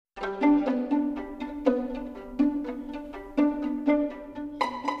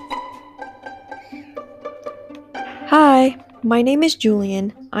My name is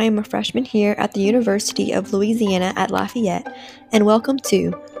Julian. I am a freshman here at the University of Louisiana at Lafayette, and welcome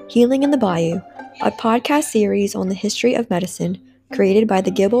to Healing in the Bayou, a podcast series on the history of medicine created by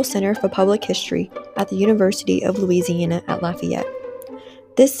the Gibble Center for Public History at the University of Louisiana at Lafayette.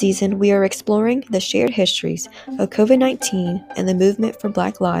 This season, we are exploring the shared histories of COVID-19 and the movement for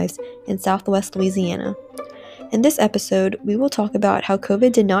Black lives in Southwest Louisiana. In this episode, we will talk about how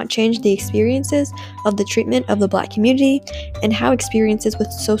COVID did not change the experiences of the treatment of the Black community and how experiences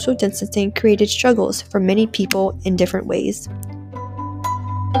with social distancing created struggles for many people in different ways.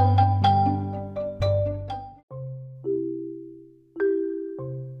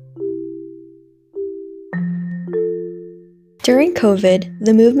 During COVID,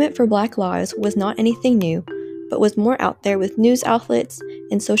 the movement for Black lives was not anything new, but was more out there with news outlets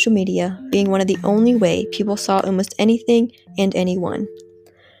and social media being one of the only way people saw almost anything and anyone.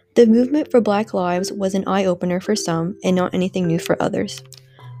 The movement for Black lives was an eye-opener for some and not anything new for others.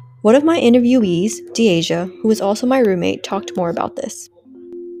 One of my interviewees, Deasia, who was also my roommate, talked more about this.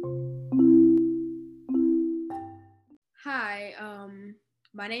 Hi,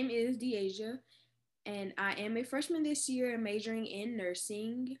 my name is Deasia, and I am a freshman this year majoring in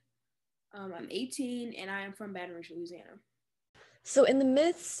nursing. I'm 18 and I am from Baton Rouge, Louisiana. So, in the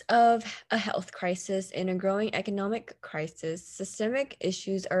midst of a health crisis and a growing economic crisis, systemic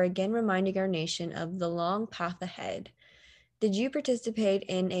issues are again reminding our nation of the long path ahead. Did you participate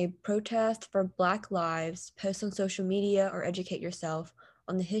in a protest for Black lives, post on social media, or educate yourself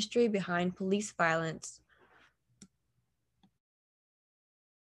on the history behind police violence?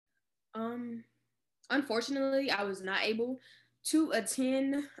 Unfortunately, I was not able to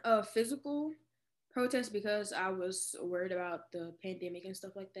attend a physical protest because I was worried about the pandemic and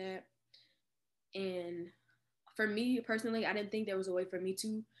stuff like that. And for me personally, I didn't think there was a way for me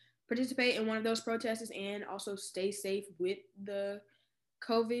to participate in one of those protests and also stay safe with the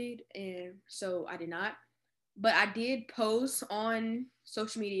COVID. And so I did not. But I did post on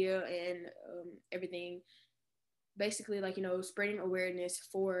social media and everything, basically spreading awareness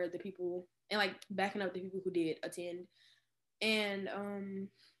for the people and like backing up the people who did attend. And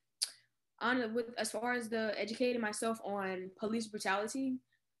on with as far as the educating myself on police brutality,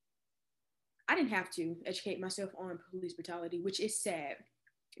 I didn't have to educate myself on police brutality, which is sad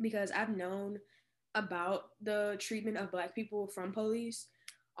because I've known about the treatment of Black people from police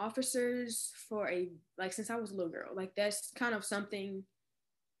officers for since I was a little girl. Like that's kind of something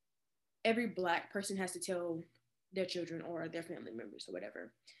every Black person has to tell their children or their family members or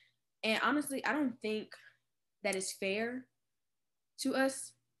whatever. And honestly, I don't think that is fair to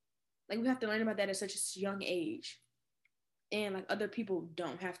us. Like we have to learn about that at such a young age. And like other people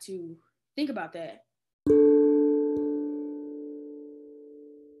don't have to think about that.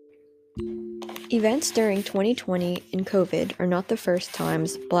 Events during 2020 and COVID are not the first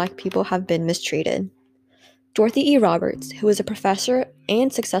times Black people have been mistreated. Dorothy E. Roberts, who is a professor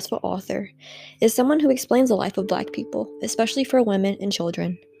and successful author, is someone who explains the life of Black people, especially for women and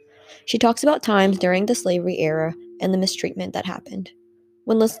children. She talks about times during the slavery era and the mistreatment that happened.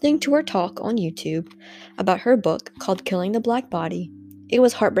 When listening to her talk on YouTube about her book called Killing the Black Body, it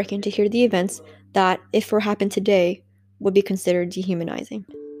was heartbreaking to hear the events that, if were happened today, would be considered dehumanizing.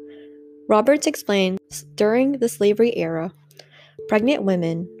 Roberts explains during the slavery era, pregnant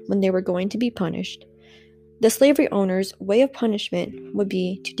women, when they were going to be punished, the slavery owner's way of punishment would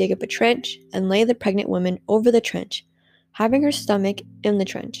be to dig up a trench and lay the pregnant woman over the trench, having her stomach in the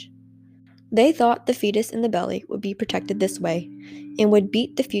trench. They thought the fetus in the belly would be protected this way and would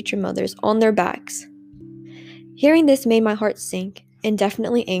beat the future mothers on their backs. Hearing this made my heart sink and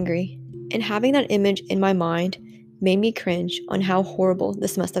definitely angry, and having that image in my mind made me cringe on how horrible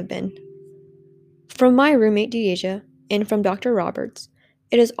this must have been. From my roommate Deasia and from Dr. Roberts,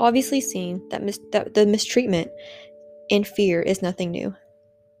 it is obviously seen that the mistreatment and fear is nothing new.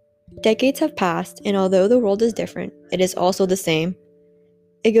 Decades have passed, and although the world is different, it is also the same.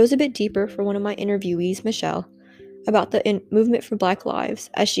 It goes a bit deeper for one of my interviewees, Michelle, about the movement for Black lives,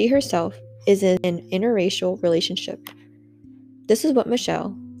 as she herself is in an interracial relationship. This is what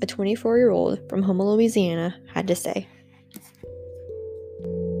Michelle, a 24-year-old from Houma, Louisiana, had to say.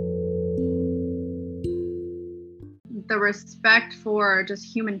 The respect for just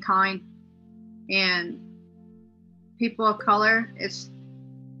humankind and people of color, it's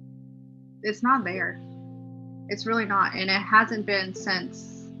not there. It's really not, and it hasn't been since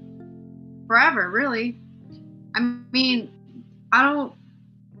forever, really. I mean, I don't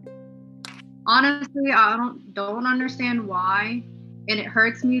don't understand why, and it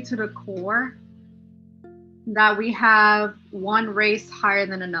hurts me to the core that we have one race higher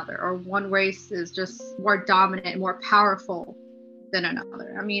than another, or one race is just more dominant, more powerful than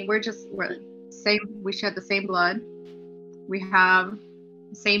another. I mean, we're same. We shed the same blood. We have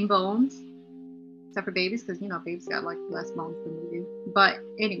the same bones, except for babies, because babies got like less bones than we do. But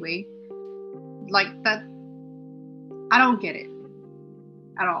anyway, like that, I don't get it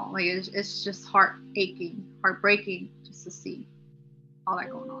at all. Like it's just heartbreaking just to see all that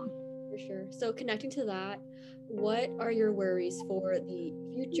going on. For sure. So connecting to that, what are your worries for the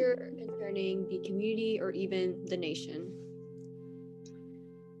future concerning the community or even the nation?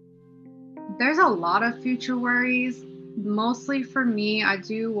 There's a lot of future worries. Mostly for me, I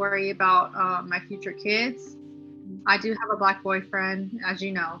do worry about my future kids. I do have a Black boyfriend, as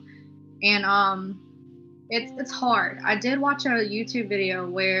you know, and it's hard. I did watch a YouTube video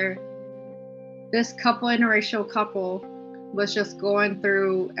where this interracial couple was just going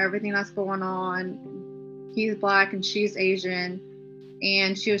through everything that's going on. He's Black and she's Asian,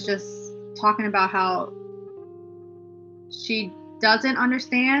 and she was just talking about how she doesn't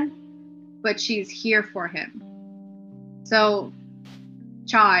understand, but she's here for him. So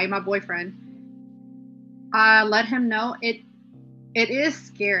Chai, my boyfriend, I let him know it is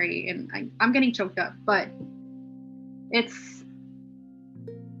scary, and I'm getting choked up, but it's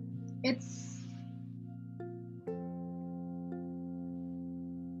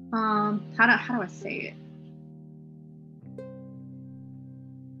how do I say it?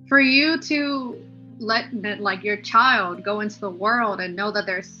 For you to let like your child go into the world and know that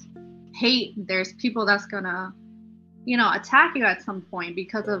there's hate, there's people that's gonna attack you at some point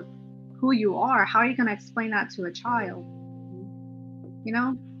because of who you are. How are you gonna explain that to a child?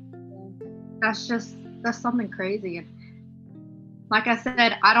 That's something crazy. And like I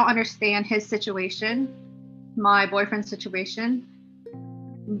said, I don't understand his situation, my boyfriend's situation,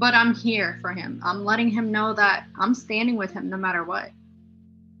 but I'm here for him. I'm letting him know that I'm standing with him no matter what.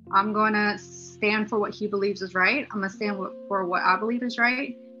 I'm going to stand for what he believes is right. I'm going to stand for what I believe is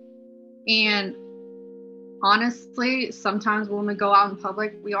right. And honestly, sometimes when we go out in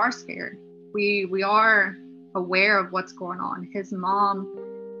public, we are scared. We are aware of what's going on. His mom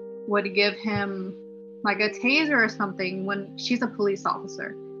would give him like a taser or something when she's a police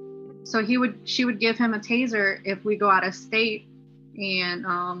officer. So she would give him a taser if we go out of state, and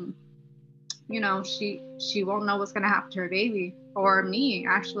she won't know what's gonna happen to her baby or me.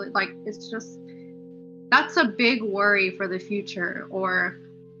 Actually, like that's a big worry for the future or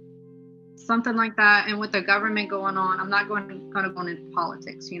something like that. And with the government going on, I'm not going to go into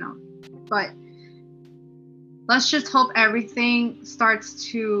politics, but let's just hope everything starts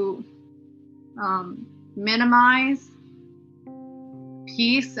to minimize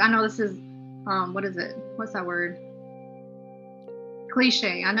peace. I know this is what is it? What's that word?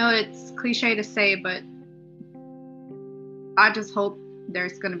 Cliche. I know it's cliche to say, but I just hope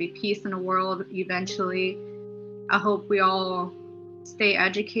there's going to be peace in the world eventually. I hope we all stay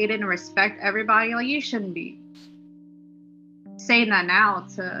educated and respect everybody. Like, you shouldn't be saying that now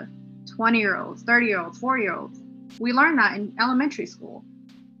to 20-year-olds, 30-year-olds, 40-year-olds. We learned that in elementary school.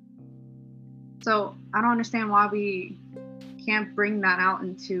 So I don't understand why we can't bring that out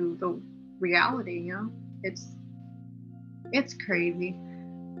into the reality, It's crazy.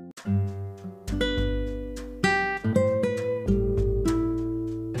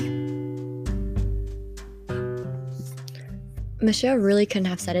 Michelle really couldn't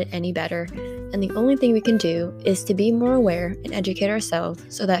have said it any better, and the only thing we can do is to be more aware and educate ourselves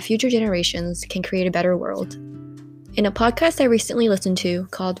so that future generations can create a better world. In a podcast I recently listened to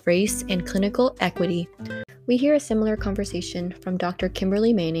called Race and Clinical Equity, we hear a similar conversation from Dr.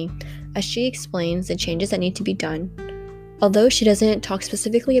 Kimberly Manning as she explains the changes that need to be done. Although she doesn't talk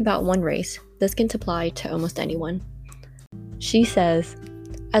specifically about one race, this can apply to almost anyone. She says,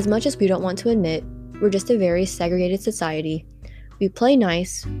 as much as we don't want to admit, we're just a very segregated society. We play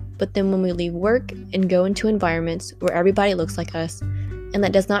nice, but then when we leave work and go into environments where everybody looks like us, and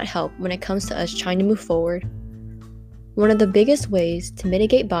that does not help when it comes to us trying to move forward. One of the biggest ways to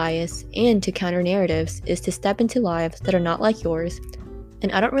mitigate bias and to counter narratives is to step into lives that are not like yours.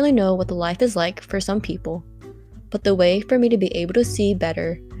 And I don't really know what the life is like for some people, but the way for me to be able to see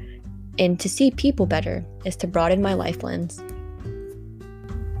better and to see people better is to broaden my life lens.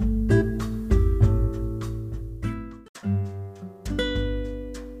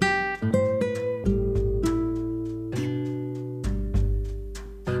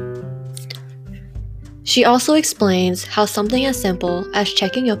 She also explains how something as simple as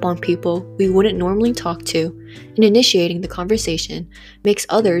checking up on people we wouldn't normally talk to and initiating the conversation makes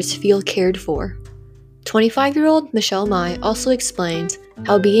others feel cared for. 25-year-old Michelle Mai also explains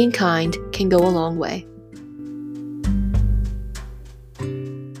how being kind can go a long way.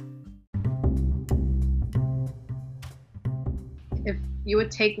 you would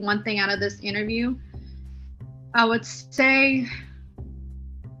take one thing out of this interview, I would say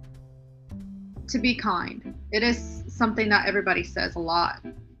to be kind. It is something that everybody says a lot,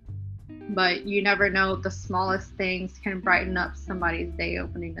 but you never know. The smallest things can brighten up somebody's day.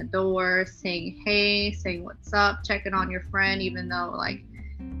 Opening the door, saying hey, saying what's up, checking on your friend, even though like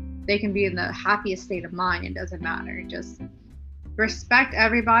they can be in the happiest state of mind. It doesn't matter. Just respect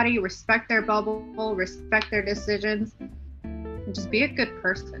everybody, respect their bubble, respect their decisions, and just be a good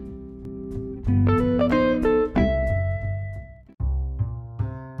person.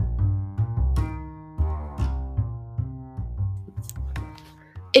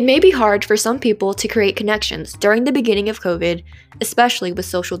 It may be hard for some people to create connections during the beginning of COVID, especially with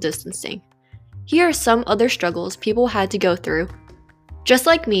social distancing. Here are some other struggles people had to go through. Just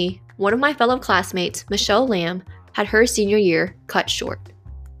like me, one of my fellow classmates, Michelle Lamb, had her senior year cut short.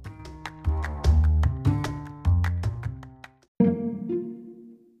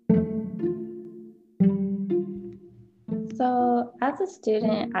 So, as a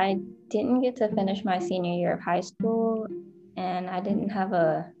student, I didn't get to finish my senior year of high school, and I didn't have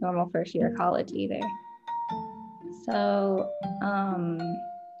a normal first year of college either. So,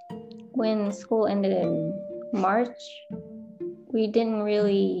 when school ended in March, we didn't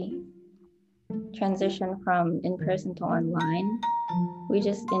really transition from in-person to online. We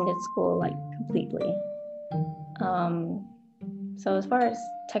just ended school like completely. So as far as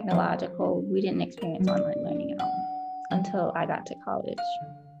technological, we didn't experience online learning at all until I got to college.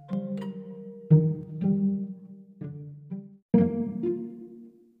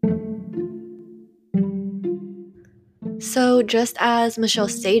 So just as Michelle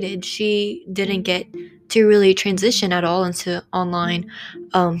stated, she didn't get to really transition at all into online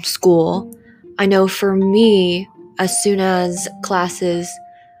school. I know for me, as soon as classes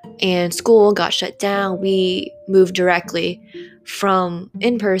and school got shut down, we moved directly from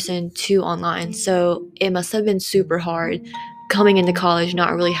in-person to online. So it must have been super hard coming into college,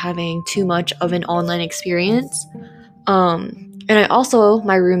 not really having too much of an online experience. And I also,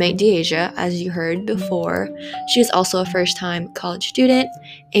 my roommate Deasia, as you heard before, she's also a first-time college student,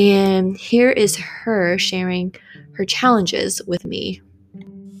 and here is her sharing her challenges with me.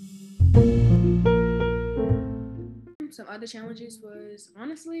 Some other challenges was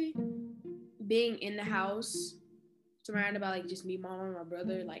honestly being in the house surrounded by like just me, mom, and my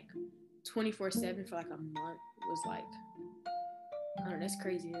brother like 24/7 for like a month was like, I don't know, that's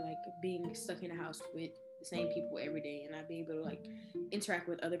crazy. Like being stuck in a house with the same people every day and not being able to like interact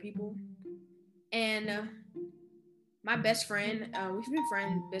with other people. And my best friend, we've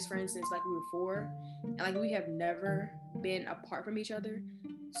been best friends since like we were 4, and like we have never been apart from each other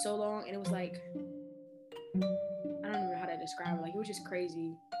so long. And it was like, I don't know how to describe it. Like it was just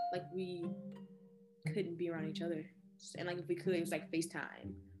crazy. Like we couldn't be around each other, and like if we could, it was like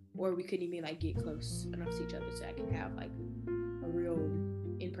FaceTime, or we couldn't even like get close enough to each other so I could have like a real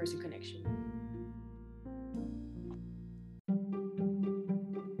in-person connection.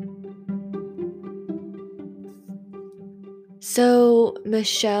 So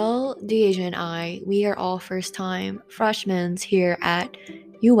Michelle, Deasia, and I, we are all first-time freshmen here at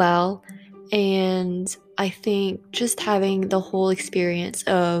UL, and I think just having the whole experience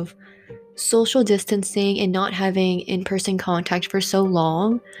of social distancing and not having in-person contact for so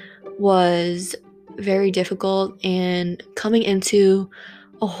long was very difficult, and coming into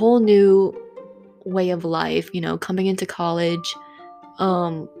a whole new way of life, coming into college,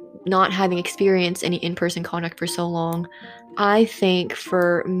 not having experienced any in-person contact for so long. I think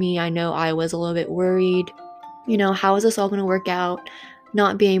for me, I know I was a little bit worried, how is this all going to work out?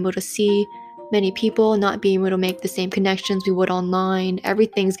 Not being able to see many people, not being able to make the same connections we would online.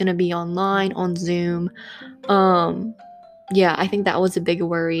 Everything's going to be online, on Zoom. Yeah, I think that was a big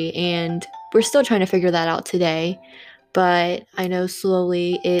worry, and we're still trying to figure that out today, but I know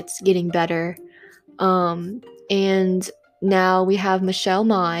slowly it's getting better. And now we have Michelle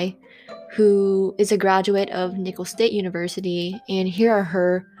Mai, who is a graduate of Nicholls State University, and here are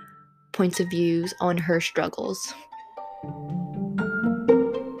her points of views on her struggles.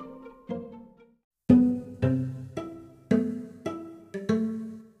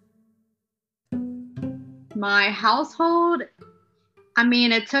 My household, I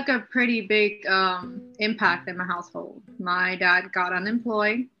mean, it took a pretty big impact in my household. My dad got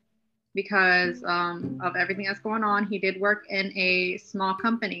unemployed because of everything that's going on. He did work in a small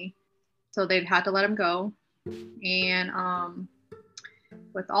company, so they've had to let him go. And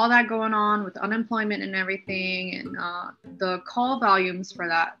with all that going on, with unemployment and everything, and the call volumes for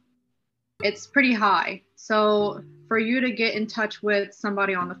that, it's pretty high. So for you to get in touch with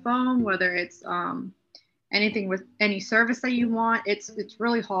somebody on the phone, whether it's anything with any service that you want. It's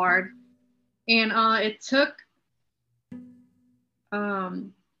really hard. And it took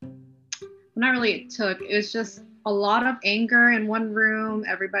it was just a lot of anger in one room.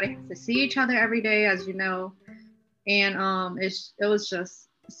 Everybody has to see each other every day, as you know. And it was just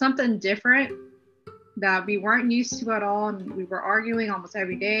something different that we weren't used to at all, and we were arguing almost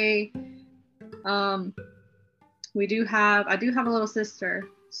every day. I do have a little sister,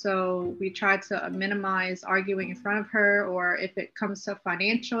 so we try to minimize arguing in front of her, or if it comes to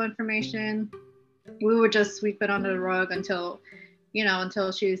financial information, we would just sweep it under the rug until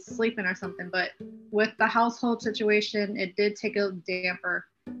she's sleeping or something. But with the household situation, it did take a damper,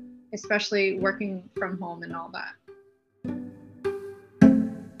 especially working from home and all that.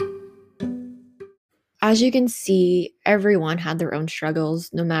 As you can see, everyone had their own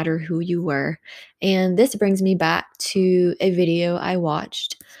struggles, no matter who you were. And this brings me back to a video I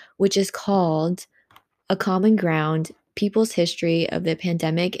watched, which is called A Common Ground, People's History of the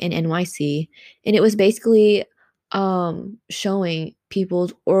Pandemic in NYC. And it was basically showing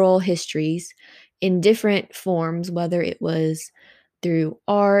people's oral histories in different forms, whether it was through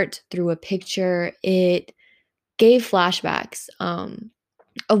art, through a picture. It gave flashbacks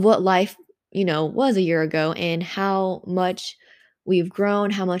of what life was a year ago, and how much we've grown,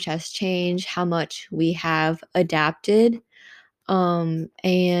 how much has changed, how much we have adapted.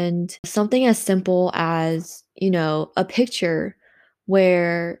 And something as simple as, a picture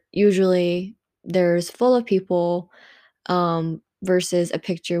where usually there's full of people, versus a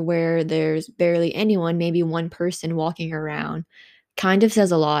picture where there's barely anyone, maybe one person walking around, kind of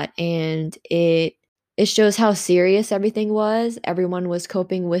says a lot. And it shows how serious everything was. Everyone was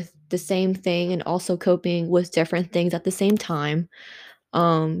coping with the same thing and also coping with different things at the same time.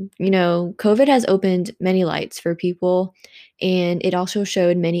 COVID has opened many lights for people, and it also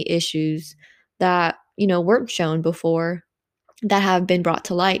showed many issues that, weren't shown before, that have been brought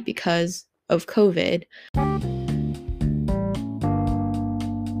to light because of COVID.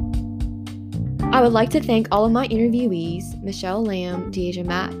 I would like to thank all of my interviewees, Michelle Lamb, Deasia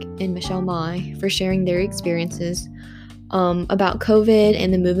Mack, and Michelle Mai, for sharing their experiences about COVID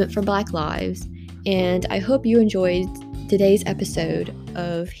and the movement for Black lives. And I hope you enjoyed today's episode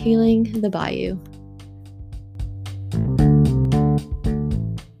of Healing the Bayou.